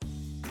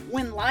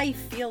When life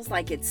feels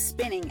like it's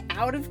spinning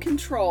out of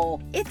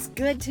control, it's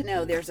good to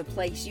know there's a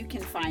place you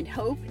can find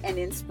hope and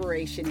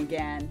inspiration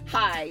again.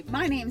 Hi,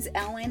 my name's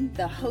Ellen,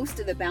 the host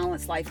of the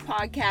Balanced Life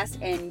podcast,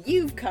 and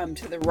you've come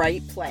to the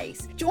right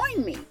place.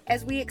 Join me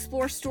as we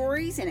explore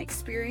stories and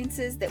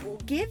experiences that will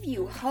give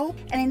you hope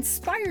and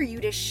inspire you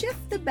to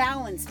shift the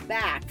balance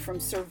back from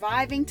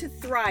surviving to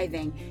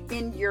thriving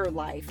in your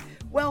life.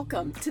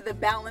 Welcome to the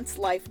Balanced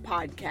Life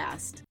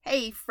Podcast.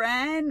 Hey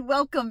friend,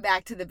 welcome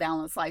back to the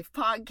Balanced Life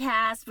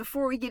Podcast.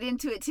 Before we get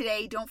into it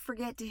today, don't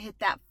forget to hit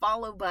that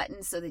follow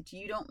button so that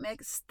you don't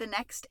miss the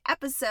next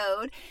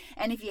episode.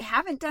 And if you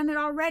haven't done it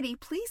already,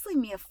 please leave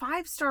me a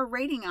 5-star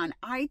rating on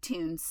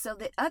iTunes so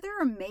that other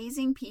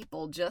amazing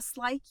people just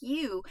like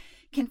you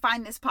can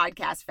find this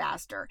podcast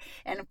faster.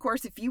 And of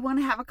course, if you want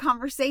to have a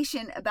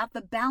conversation about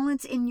the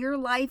balance in your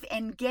life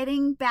and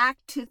getting back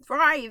to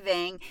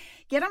thriving,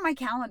 get on my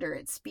calendar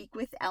at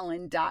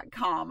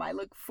speakwithellen.com. I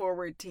look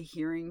forward to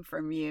hearing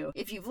from you.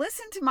 If you've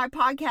listened to my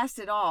podcast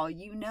at all,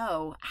 you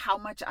know how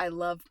much I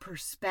love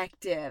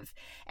perspective.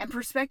 And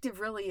perspective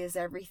really is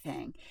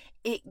everything.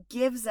 It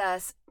gives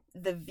us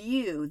the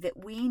view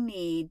that we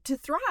need to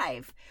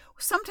thrive.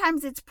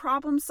 Sometimes it's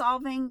problem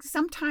solving,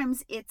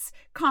 sometimes it's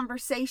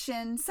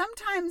conversation,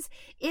 sometimes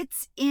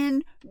it's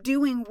in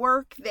doing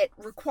work that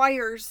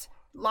requires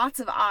lots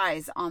of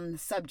eyes on the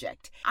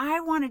subject. I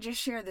want to just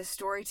share this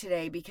story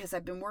today because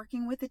I've been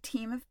working with a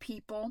team of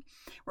people.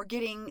 We're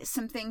getting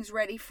some things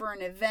ready for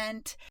an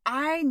event.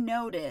 I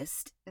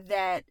noticed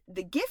that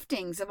the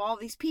giftings of all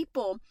these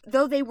people,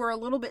 though they were a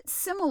little bit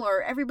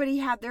similar, everybody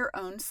had their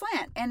own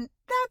slant. And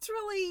that's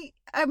really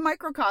a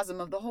microcosm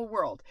of the whole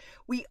world.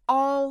 We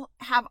all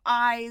have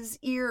eyes,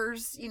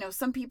 ears,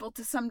 some people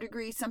to some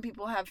degree, some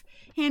people have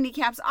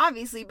handicaps,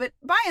 obviously, but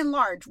by and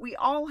large, we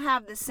all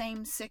have the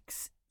same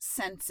 6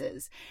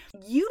 senses.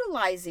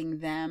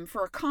 Utilizing them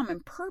for a common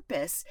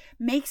purpose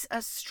makes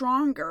us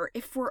stronger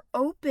if we're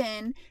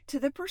open to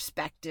the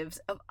perspectives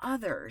of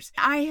others.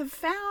 I have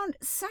found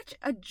such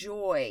a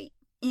joy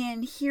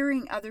in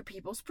hearing other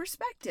people's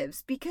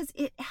perspectives because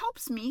it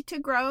helps me to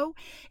grow.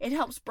 It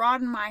helps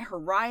broaden my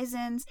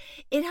horizons.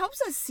 It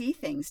helps us see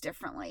things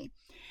differently.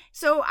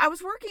 So I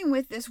was working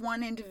with this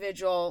one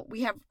individual.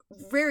 We have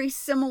very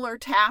similar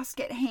task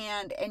at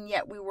hand, and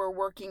yet we were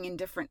working in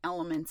different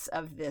elements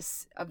of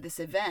this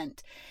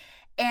event.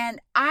 And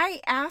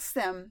I asked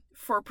them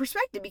for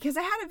perspective because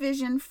I had a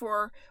vision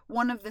for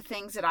one of the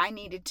things that I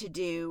needed to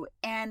do.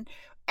 And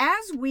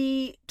as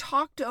we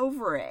talked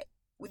over it,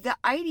 the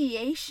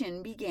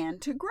ideation began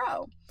to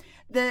grow.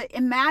 The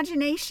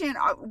imagination,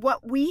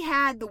 what we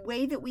had, the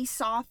way that we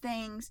saw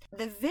things,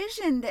 the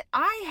vision that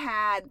I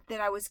had that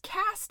I was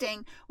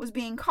casting was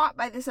being caught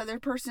by this other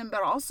person,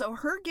 but also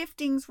her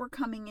giftings were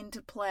coming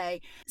into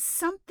play.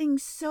 Something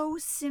so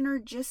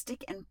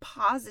synergistic and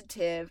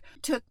positive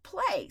took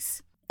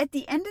place. At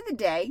the end of the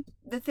day,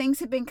 the things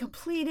had been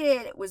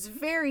completed. It was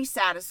very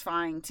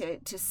satisfying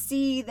to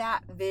see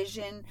that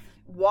vision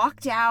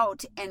walked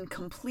out and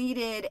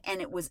completed,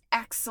 and it was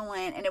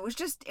excellent. And it was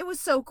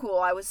so cool.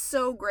 I was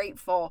so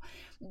grateful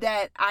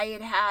that I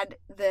had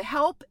the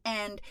help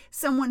and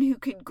someone who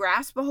could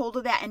grasp a hold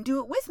of that and do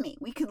it with me.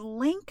 We could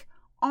link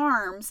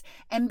arms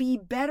and be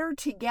better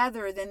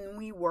together than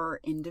we were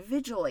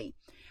individually.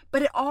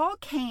 But it all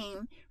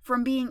came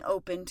from being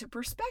open to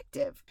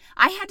perspective.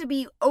 I had to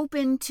be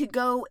open to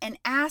go and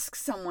ask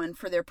someone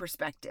for their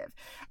perspective.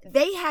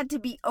 They had to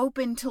be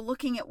open to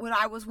looking at what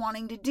I was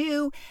wanting to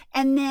do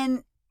and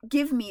then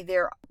give me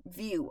their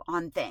view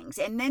on things,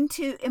 and then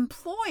to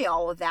employ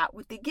all of that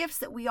with the gifts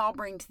that we all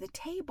bring to the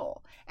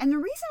table. And the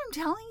reason I'm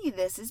telling you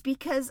this is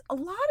because a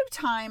lot of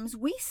times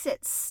we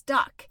sit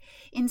stuck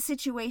in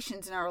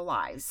situations in our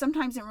lives,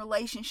 sometimes in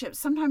relationships,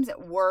 sometimes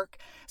at work,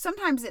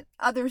 sometimes at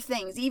other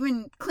things,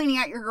 even cleaning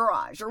out your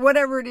garage or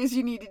whatever it is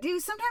you need to do.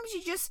 Sometimes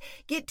you just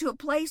get to a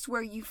place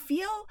where you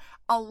feel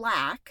a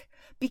lack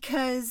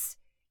because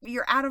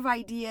you're out of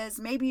ideas,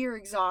 maybe you're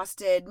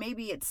exhausted,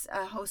 maybe it's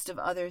a host of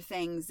other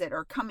things that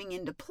are coming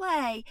into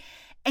play,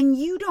 and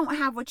you don't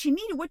have what you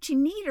need. What you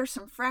need are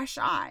some fresh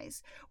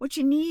eyes. What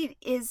you need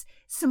is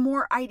some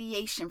more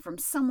ideation from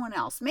someone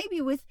else, maybe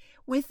with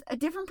a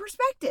different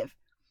perspective.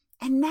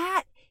 And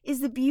that is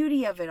the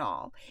beauty of it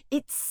all.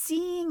 It's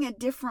seeing a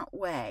different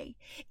way.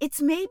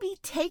 It's maybe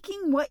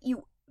taking what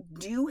you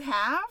do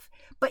have,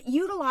 but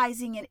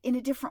utilizing it in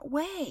a different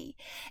way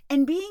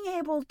and being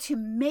able to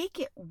make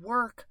it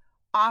work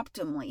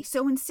optimally.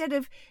 So instead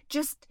of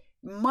just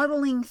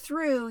muddling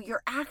through,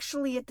 you're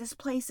actually at this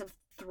place of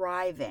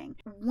thriving.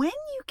 When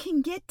you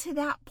can get to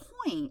that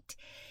point,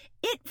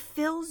 it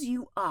fills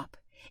you up.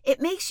 It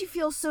makes you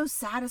feel so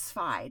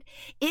satisfied.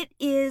 It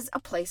is a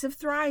place of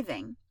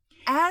thriving.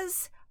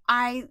 As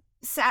I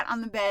sat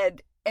on the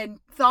bed and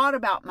thought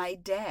about my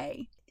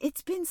day,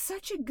 it's been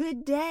such a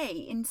good day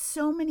in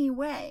so many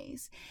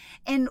ways.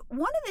 And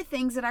one of the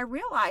things that I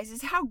realized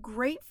is how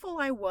grateful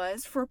I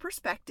was for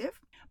perspective,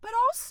 but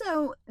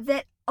also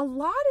that a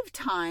lot of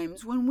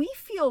times when we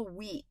feel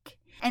weak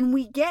and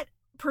we get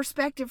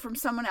perspective from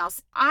someone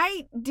else,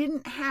 I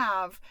didn't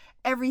have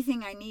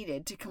everything I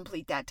needed to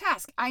complete that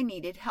task. I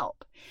needed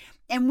help.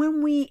 And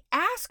when we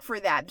ask for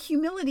that,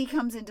 humility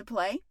comes into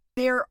play.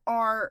 There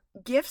are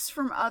gifts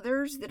from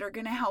others that are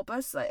going to help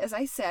us. As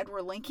I said,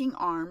 we're linking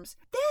arms.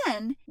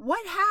 Then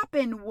what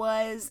happened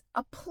was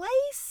a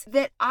place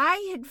that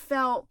I had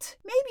felt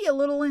maybe a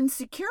little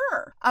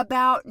insecure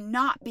about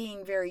not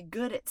being very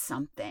good at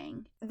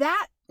something.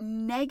 That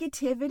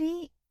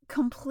negativity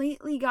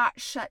completely got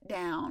shut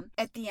down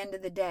at the end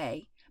of the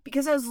day.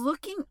 Because I was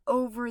looking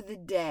over the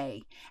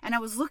day and I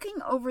was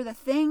looking over the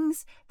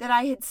things that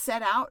I had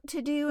set out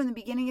to do in the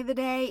beginning of the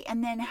day,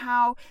 and then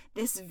how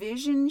this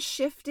vision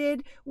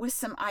shifted with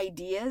some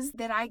ideas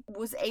that I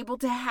was able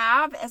to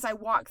have as I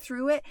walked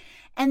through it,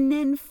 and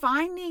then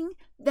finding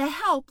the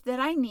help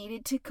that I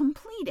needed to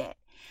complete it.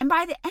 And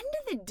by the end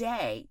of the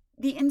day,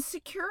 the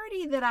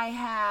insecurity that I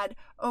had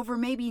over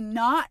maybe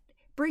not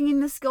bringing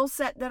the skill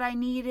set that I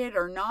needed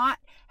or not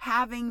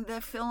having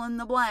the fill in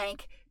the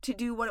blank to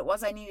do what it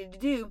was I needed to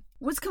do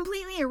was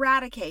completely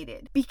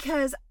eradicated,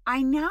 because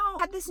I now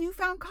had this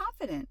newfound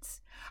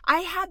confidence.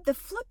 I had the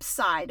flip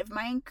side of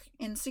my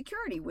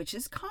insecurity, which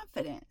is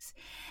confidence.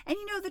 And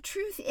the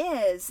truth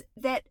is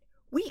that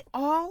we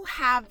all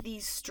have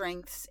these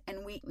strengths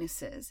and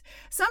weaknesses.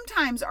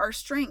 Sometimes our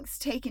strengths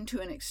taken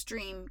to an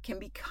extreme can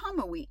become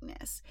a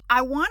weakness.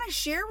 I want to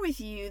share with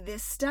you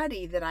this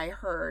study that I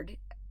heard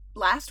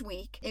last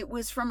week. It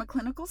was from a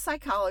clinical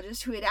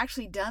psychologist who had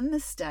actually done the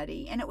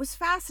study, and it was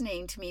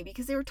fascinating to me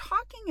because they were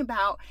talking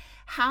about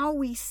how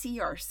we see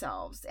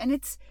ourselves, and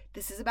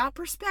this is about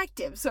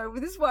perspective. So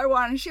this is why I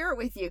want to share it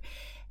with you.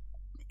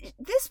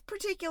 This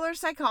particular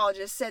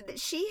psychologist said that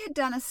she had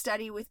done a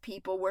study with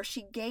people where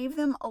she gave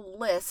them a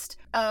list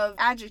of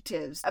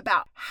adjectives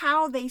about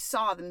how they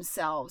saw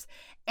themselves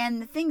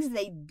and the things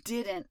they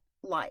didn't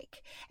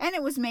like. And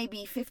it was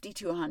maybe 50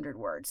 to 100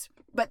 words.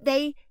 But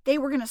they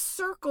were going to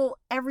circle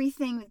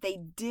everything that they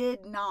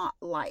did not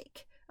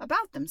like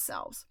about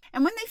themselves.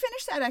 And when they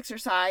finished that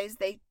exercise,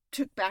 they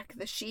took back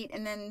the sheet,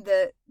 and then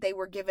they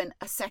were given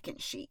a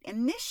second sheet.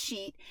 And this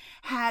sheet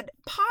had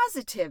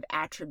positive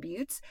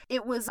attributes.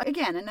 It was,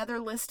 again, another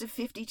list of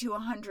 50 to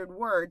 100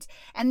 words.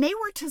 And they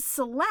were to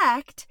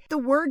select the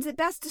words that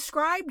best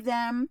described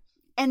them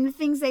and the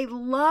things they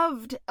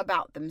loved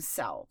about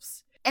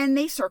themselves. And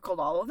they circled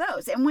all of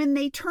those. And when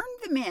they turned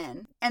them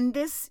in, and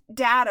this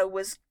data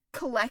was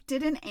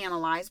collected and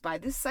analyzed by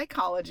this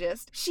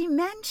psychologist, she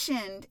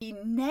mentioned the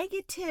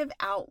negative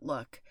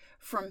outlook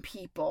from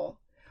people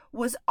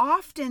was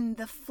often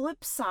the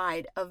flip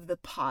side of the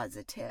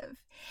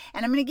positive.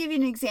 And I'm going to give you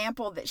an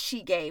example that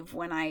she gave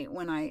when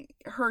I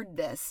heard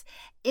this.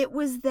 It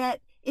was that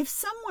if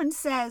someone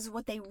says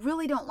what they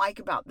really don't like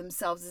about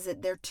themselves is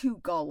that they're too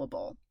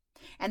gullible.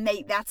 And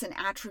that's an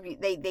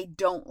attribute. They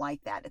don't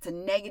like that. It's a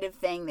negative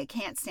thing. They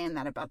can't stand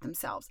that about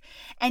themselves.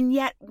 And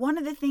yet one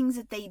of the things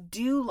that they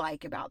do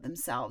like about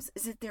themselves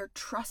is that they're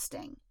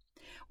trusting.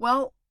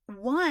 Well,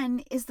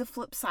 one is the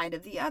flip side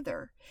of the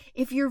other.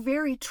 If you're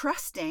very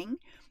trusting,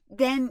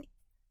 then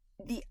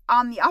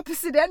on the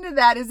opposite end of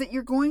that is that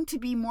you're going to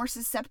be more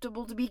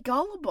susceptible to be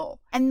gullible.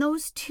 And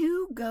those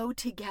two go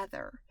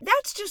together.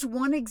 That's just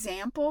one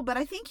example, but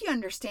I think you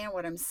understand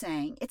what I'm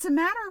saying. It's a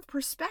matter of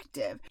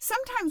perspective.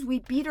 Sometimes we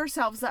beat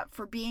ourselves up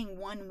for being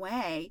one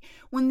way,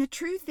 when the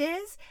truth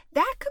is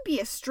that could be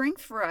a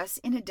strength for us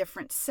in a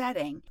different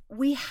setting.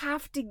 We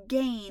have to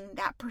gain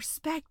that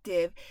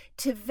perspective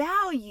to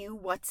value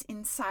what's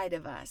inside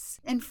of us.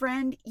 And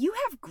friend, you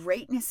have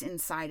greatness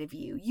inside of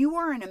you. You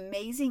are an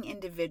amazing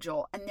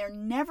individual, and there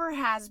never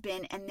has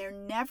been and there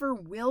never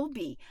will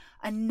be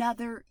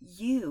another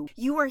you.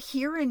 You are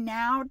here and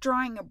now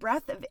drawing a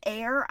breath of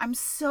air. I'm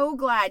so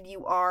glad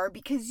you are,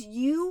 because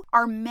you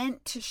are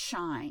meant to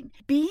shine.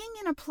 Being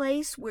in a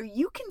place where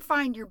you can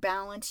find your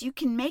balance, you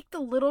can make the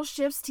little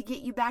shifts to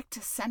get you back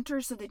to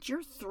center so that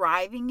you're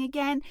thriving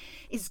again,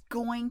 is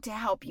going to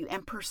help you.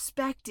 And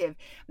perspective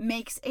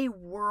makes a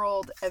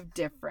world of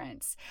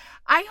difference.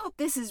 I hope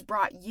this has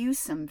brought you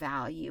some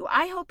value.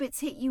 I hope it's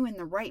hit you in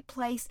the right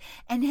place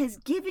and has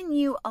given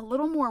you a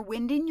little more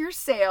wind in your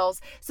sails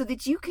so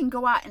that you can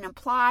go out and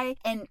apply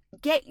and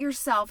get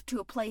yourself to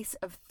a place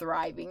of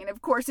thriving. And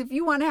of course, if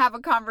you want to have a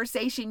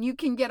conversation, you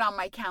can get on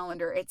my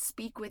calendar at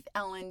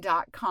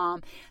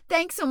speakwithellen.com.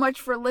 Thanks so much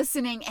for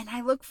listening, and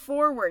I look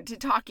forward to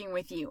talking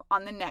with you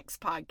on the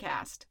next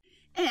podcast.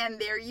 And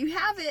there you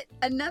have it,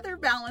 another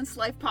Balanced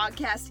Life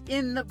podcast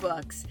in the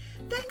books.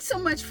 Thanks so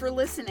much for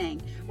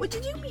listening. Would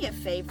you do me a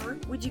favor?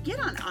 Would you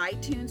get on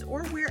iTunes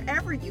or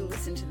wherever you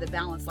listen to the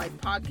Balanced Life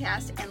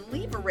podcast and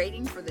leave a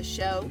rating for the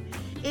show?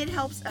 It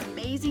helps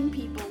amazing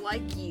people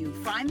like you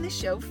find the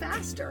show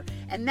faster.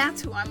 And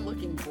that's who I'm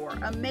looking for,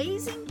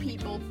 amazing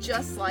people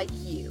just like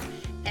you.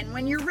 And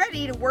when you're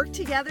ready to work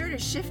together to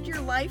shift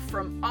your life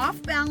from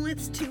off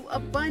balance to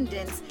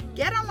abundance,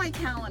 get on my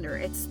calendar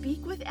at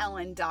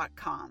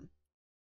speakwithellen.com.